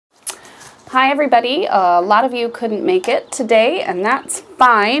Hi everybody, a lot of you couldn't make it today and that's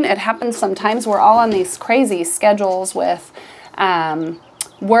fine. It happens sometimes. We're all on these crazy schedules with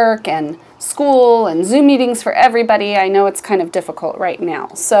work and school and Zoom meetings for everybody. I know it's kind of difficult right now.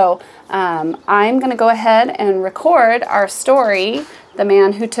 So I'm going to go ahead and record our story, The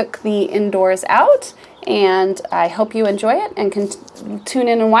Man Who Took the Indoors Out, and I hope you enjoy it and can tune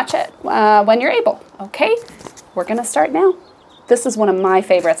in and watch it when you're able. Okay, we're going to start now. This is one of my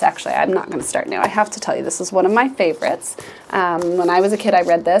favorites, actually. I'm not going to start now. I have to tell you, this is one of my favorites. When I was a kid, I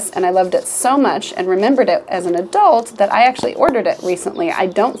read this, and I loved it so much and remembered it as an adult that I actually ordered it recently. I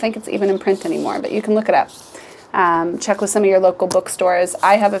don't think it's even in print anymore, but you can look it up. Check with some of your local bookstores.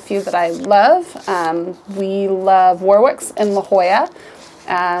 I have a few that I love. We love Warwick's in La Jolla,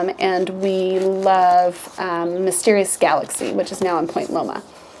 and we love Mysterious Galaxy, which is now in Point Loma.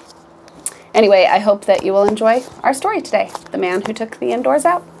 Anyway, I hope that you will enjoy our story today, The Man Who Took the Indoors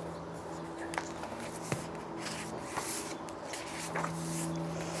Out.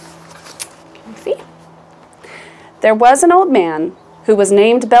 Can you see? There was an old man who was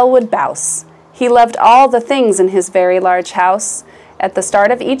named Bellwood Bouse. He loved all the things in his very large house. At the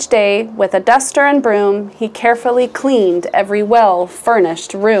start of each day, with a duster and broom, he carefully cleaned every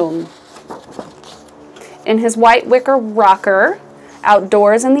well-furnished room. In his white wicker rocker,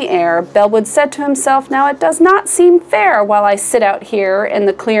 outdoors in the air, Bellwood said to himself, "Now it does not seem fair while I sit out here in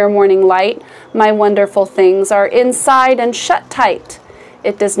the clear morning light. My wonderful things are inside and shut tight.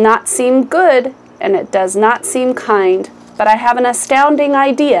 It does not seem good and it does not seem kind, but I have an astounding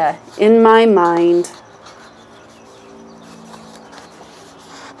idea in my mind."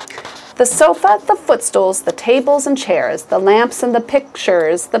 The sofa, the footstools, the tables and chairs, the lamps and the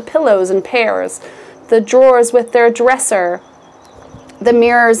pictures, the pillows and pairs, the drawers with their dresser, the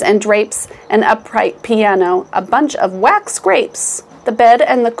mirrors and drapes, an upright piano, a bunch of wax grapes, the bed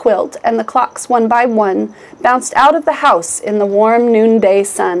and the quilt and the clocks one by one bounced out of the house in the warm noonday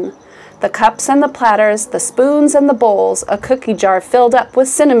sun. The cups and the platters, the spoons and the bowls, a cookie jar filled up with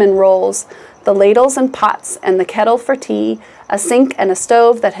cinnamon rolls, the ladles and pots and the kettle for tea, a sink and a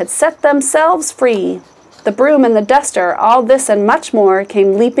stove that had set themselves free. The broom and the duster, all this and much more,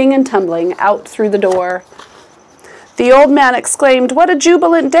 came leaping and tumbling out through the door. The old man exclaimed, "What a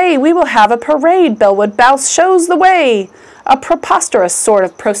jubilant day! We will have a parade! Bellwood Bouse shows the way!" A preposterous sort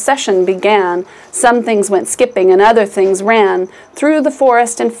of procession began. Some things went skipping and other things ran through the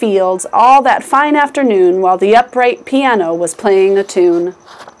forest and fields all that fine afternoon while the upright piano was playing a tune.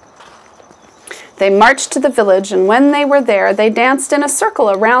 They marched to the village, and when they were there, they danced in a circle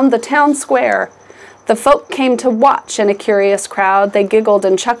around the town square. The folk came to watch in a curious crowd. They giggled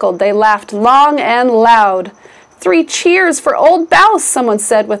and chuckled. They laughed long and loud. "3 cheers for old Bouse," someone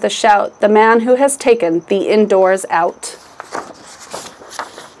said with a shout, "the man who has taken the indoors out."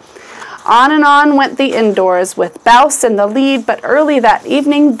 On and on went the indoors, with Bouse in the lead, but early that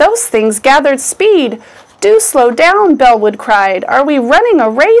evening those things gathered speed. "Do slow down," Bellwood cried. "Are we running a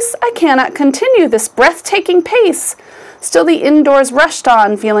race? I cannot continue this breathtaking pace." Still the indoors rushed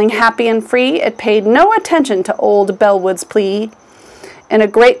on, feeling happy and free. It paid no attention to old Bellwood's plea. In a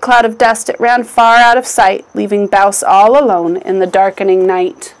great cloud of dust it ran far out of sight, leaving Bouse all alone in the darkening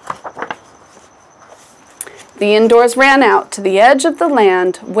night. The indoors ran out to the edge of the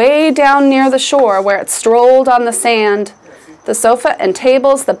land, way down near the shore where it strolled on the sand. The sofa and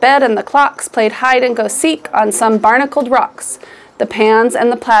tables, the bed and the clocks played hide-and-go-seek on some barnacled rocks. The pans and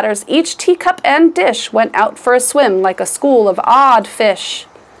the platters, each teacup and dish, went out for a swim like a school of odd fish.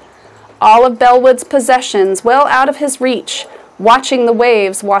 All of Bellwood's possessions well out of his reach, watching the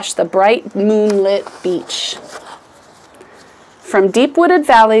waves wash the bright moonlit beach. From deep wooded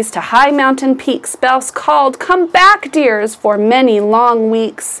valleys to high mountain peaks, Bouse called, "Come back, dears," for many long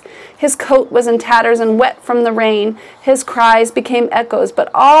weeks. His coat was in tatters and wet from the rain. His cries became echoes, but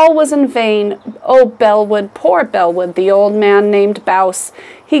all was in vain. Oh, Bellwood, poor Bellwood, the old man named Bouse.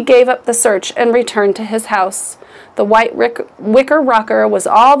 He gave up the search and returned to his house. The white wicker rocker was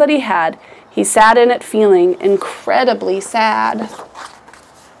all that he had. He sat in it feeling incredibly sad.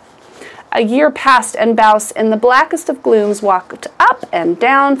 A year passed, and Bouse, in the blackest of glooms, walked up and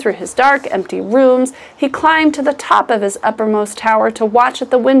down through his dark, empty rooms. He climbed to the top of his uppermost tower to watch at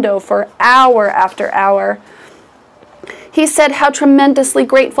the window for hour after hour. He said how tremendously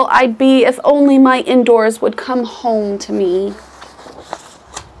grateful I'd be if only my indoors would come home to me.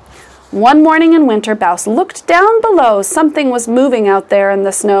 One morning in winter, Bouse looked down below. Something was moving out there in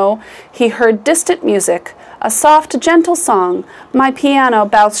the snow. He heard distant music, a soft, gentle song. "My piano,"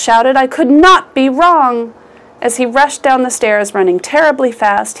 Bouse shouted. "I could not be wrong." As he rushed down the stairs, running terribly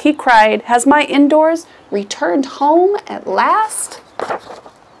fast, he cried, "Has my indoors returned home at last?"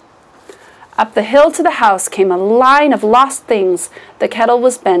 Up the hill to the house came a line of lost things. The kettle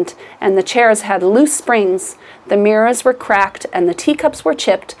was bent, and the chairs had loose springs. The mirrors were cracked, and the teacups were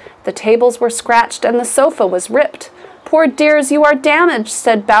chipped. The tables were scratched, and the sofa was ripped. Poor dears, you are damaged,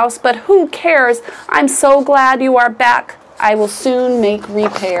 said Bouse, but who cares? I'm so glad you are back. I will soon make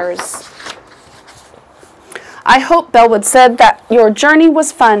repairs. I hope, Bellwood said, that your journey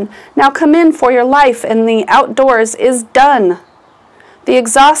was fun. Now come in, for your life in the outdoors is done. The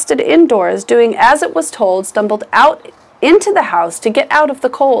exhausted indoors, doing as it was told, stumbled out into the house to get out of the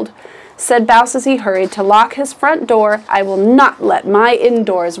cold. Said Bouse as he hurried to lock his front door, I will not let my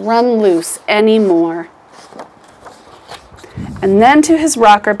indoors run loose any more. And then to his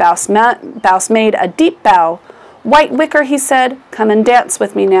rocker, Bouse made a deep bow. White Wicker, he said, come and dance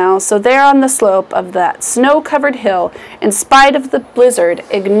with me now. So there on the slope of that snow-covered hill, in spite of the blizzard,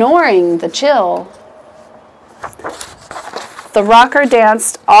 ignoring the chill, the rocker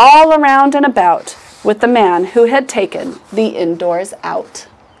danced all around and about with the man who had taken the indoors out.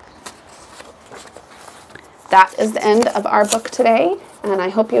 That is the end of our book today, and I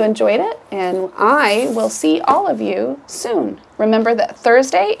hope you enjoyed it, and I will see all of you soon. Remember that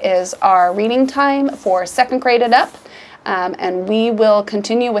Thursday is our reading time for 2nd grade and up, and we will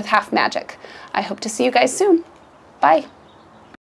continue with Half Magic. I hope to see you guys soon. Bye.